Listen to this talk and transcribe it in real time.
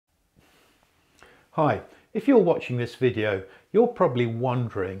Hi, if you're watching this video, you're probably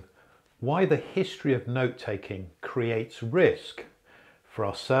wondering why the history of note-taking creates risk for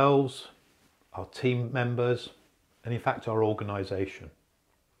ourselves, our team members, and in fact our organisation.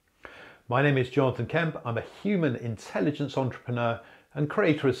 My name is Jonathan Kemp. I'm a human intelligence entrepreneur and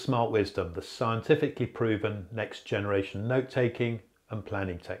creator of SmartWisdom, the scientifically proven next generation note-taking and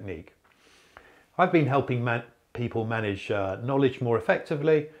planning technique. I've been helping people manage knowledge more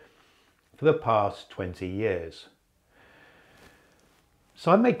effectively for the past 20 years.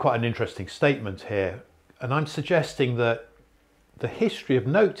 So I made quite an interesting statement here, and I'm suggesting that the history of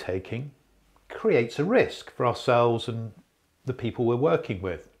note-taking creates a risk for ourselves and the people we're working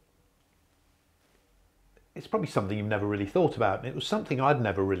with. It's probably something you've never really thought about, and it was something I'd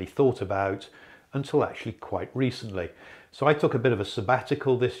never really thought about until actually quite recently. So I took a bit of a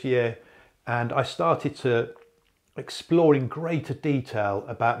sabbatical this year and I started to explore in greater detail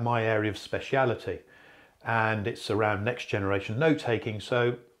about my area of speciality, and it's around next generation note-taking.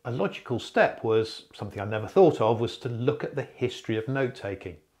 So a logical step was something I never thought of, was to look at the history of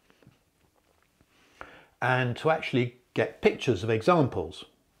note-taking and to actually get pictures of examples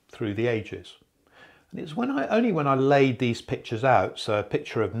through the ages. And it's only when I laid these pictures out, so a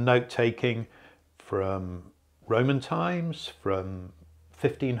picture of note-taking from Roman times, from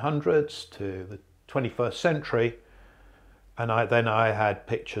 1500s to the 21st century, and then I had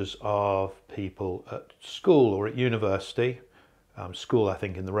pictures of people at school or at university. School, I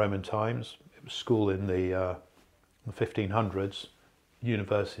think, in the Roman times. It was school in the 1500s,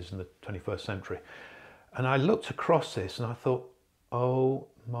 universities in the 21st century. And I looked across this and I thought, oh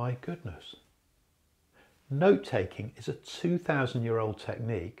my goodness. Note-taking is a 2,000-year-old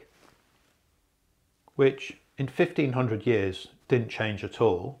technique which in 1500 years didn't change at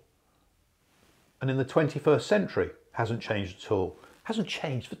all, and in the 21st century hasn't changed at all. Hasn't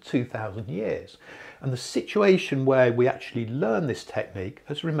changed for 2,000 years. And the situation where we actually learn this technique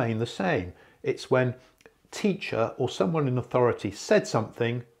has remained the same. It's when a teacher or someone in authority said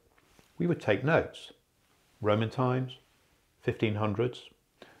something, we would take notes. Roman times, 1500s,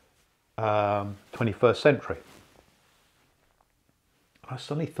 21st century. I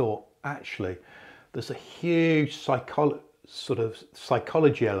suddenly thought, actually, there's a huge psychology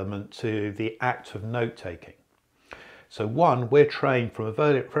element to the act of note-taking. So one, we're trained from a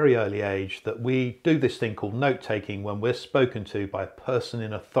very early age that we do this thing called note-taking when we're spoken to by a person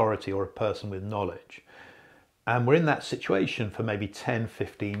in authority or a person with knowledge. And we're in that situation for maybe 10,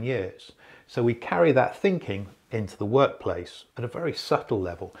 15 years. So we carry that thinking into the workplace at a very subtle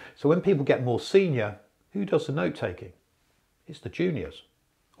level. So when people get more senior, who does the note-taking? It's the juniors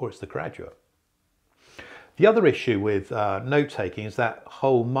or it's the graduate. The other issue with note-taking is that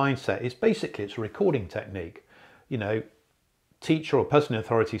whole mindset is basically it's a recording technique. You know, teacher or person in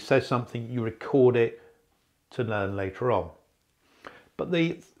authority says something, you record it to learn later on. But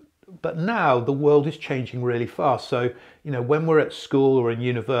now the world is changing really fast. So, you know, when we're at school or in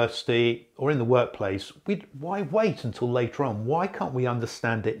university or in the workplace, why wait until later on? Why can't we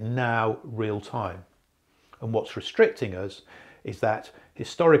understand it now, real time? And what's restricting us is that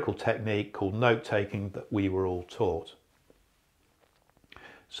historical technique called note-taking that we were all taught.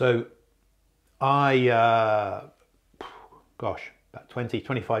 So about 20,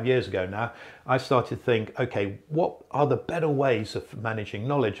 25 years ago now, I started to think, okay, what are the better ways of managing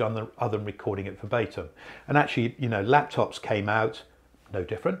knowledge other than recording it verbatim? And actually, you know, laptops came out, no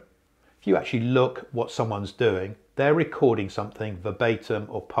different. If you actually look what someone's doing, they're recording something verbatim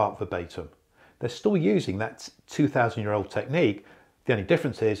or part verbatim. They're still using that 2,000-year-old technique. The only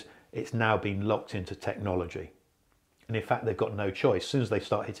difference is it's now been locked into technology. And in fact, they've got no choice. As soon as they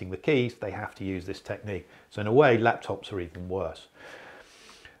start hitting the keys, they have to use this technique. So in a way, laptops are even worse.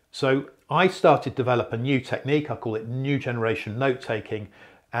 So I started to develop a new technique. I call it new generation note-taking.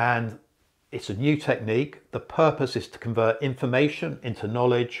 And it's a new technique. The purpose is to convert information into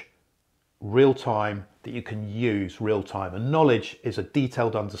knowledge real time that you can use real time. And knowledge is a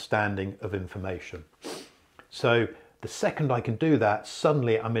detailed understanding of information. So the second I can do that,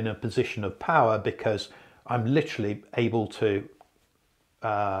 suddenly I'm in a position of power because I'm literally able to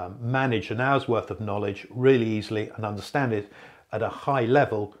manage an hour's worth of knowledge really easily and understand it at a high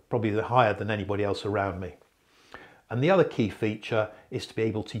level, probably higher than anybody else around me. And the other key feature is to be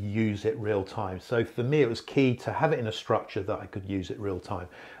able to use it real time. So for me, it was key to have it in a structure that I could use it real time.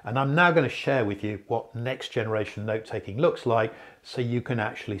 And I'm now going to share with you what next generation note-taking looks like so you can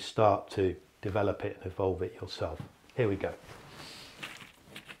actually start to develop it and evolve it yourself. Here we go.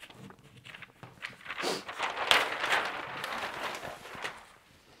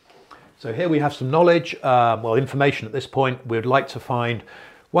 So here we have some knowledge, well, information at this point. We'd like to find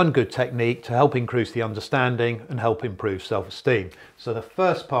one good technique to help increase the understanding and help improve self-esteem. So the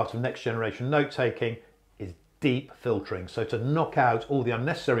first part of next generation note taking is deep filtering. So to knock out all the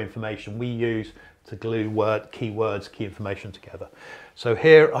unnecessary information we use to glue keywords, key information together. So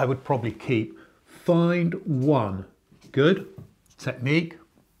here I would probably keep find one good technique,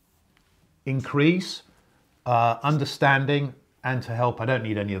 increase understanding, and to help, I don't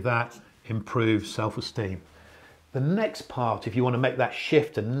need any of that, improve self-esteem. The next part, if you want to make that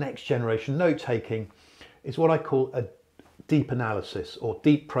shift to next generation note taking, is what I call a deep analysis or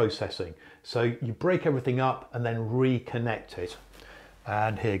deep processing. So you break everything up and then reconnect it.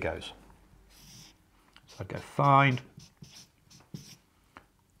 And here goes. So I go find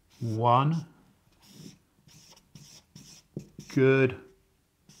one good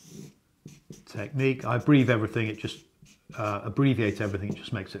technique. I abbreviate everything, it just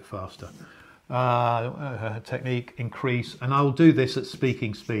makes it faster. Technique, increase, and I'll do this at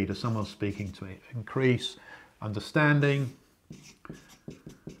speaking speed as someone's speaking to me. Increase understanding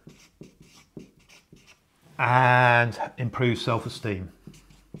and improve self-esteem.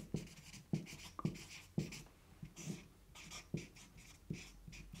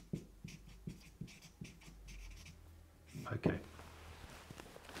 Okay.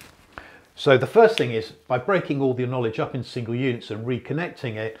 So the first thing is, by breaking all the knowledge up in single units and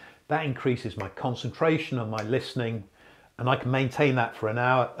reconnecting it, that increases my concentration and my listening, and I can maintain that for an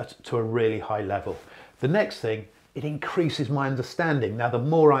hour to a really high level. The next thing, it increases my understanding. Now, the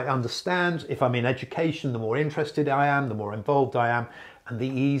more I understand, if I'm in education, the more interested I am, the more involved I am, and the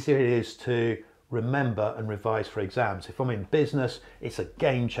easier it is to remember and revise for exams. If I'm in business, it's a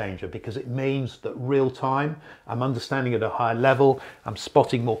game changer because it means that real time, I'm understanding at a higher level, I'm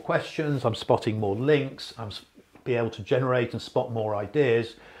spotting more questions, I'm spotting more links, I'm be able to generate and spot more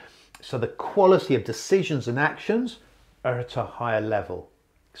ideas. So the quality of decisions and actions are at a higher level.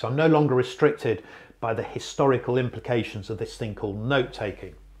 So I'm no longer restricted by the historical implications of this thing called note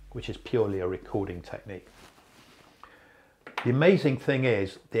taking, which is purely a recording technique. The amazing thing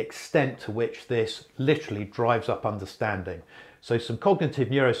is the extent to which this literally drives up understanding. So some cognitive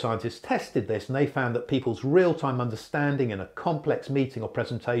neuroscientists tested this and they found that people's real-time understanding in a complex meeting or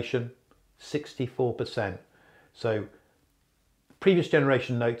presentation, 64%. So previous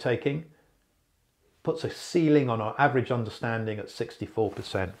generation note taking puts a ceiling on our average understanding at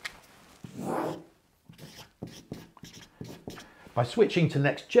 64%. By switching to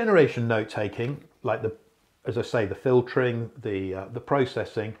next generation note taking, like as I say, the filtering, the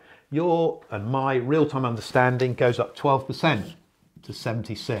processing, your and my real-time understanding goes up 12% to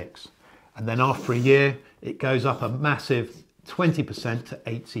 76. And then after a year, it goes up a massive 20% to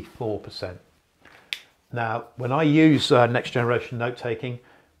 84%. Now, when I use next generation note taking,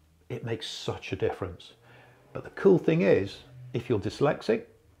 it makes such a difference. But the cool thing is, if you're dyslexic,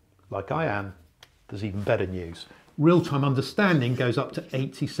 like I am, there's even better news. Real-time understanding goes up to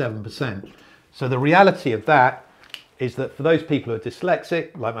 87%. So the reality of that is that for those people who are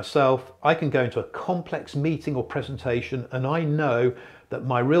dyslexic, like myself, I can go into a complex meeting or presentation and I know that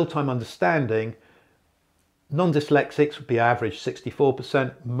my real-time understanding, non-dyslexics would be average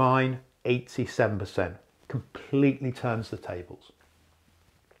 64%, mine 87%. Completely turns the tables.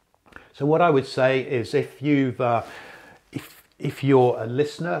 So what I would say is if you're a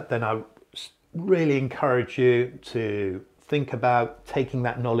listener, then I really encourage you to think about taking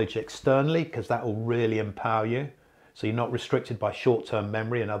that knowledge externally, because that will really empower you. So you're not restricted by short-term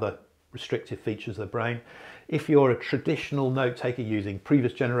memory and other restrictive features of the brain. If you're a traditional note taker using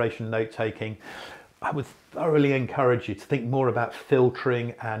previous generation note taking, I would thoroughly encourage you to think more about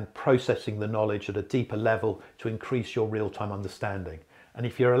filtering and processing the knowledge at a deeper level to increase your real-time understanding. And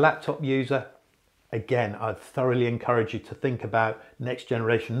if you're a laptop user, again, I'd thoroughly encourage you to think about next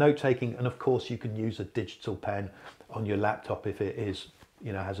generation note taking. And of course, you can use a digital pen on your laptop if it is,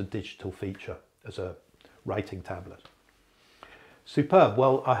 has a digital feature as a writing tablet. Superb.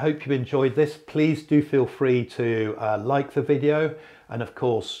 Well, I hope you enjoyed this. Please do feel free to like the video. And of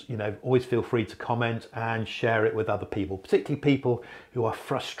course, always feel free to comment and share it with other people, particularly people who are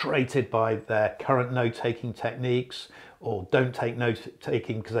frustrated by their current note-taking techniques or don't take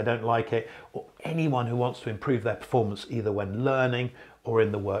note-taking because they don't like it, or anyone who wants to improve their performance either when learning or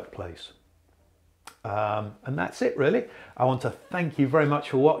in the workplace. And that's it really. I want to thank you very much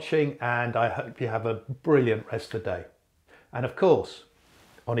for watching and I hope you have a brilliant rest of the day. And of course,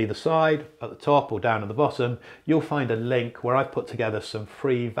 on either side, at the top or down at the bottom, you'll find a link where I've put together some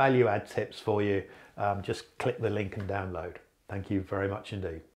free value add tips for you. Just click the link and download. Thank you very much indeed.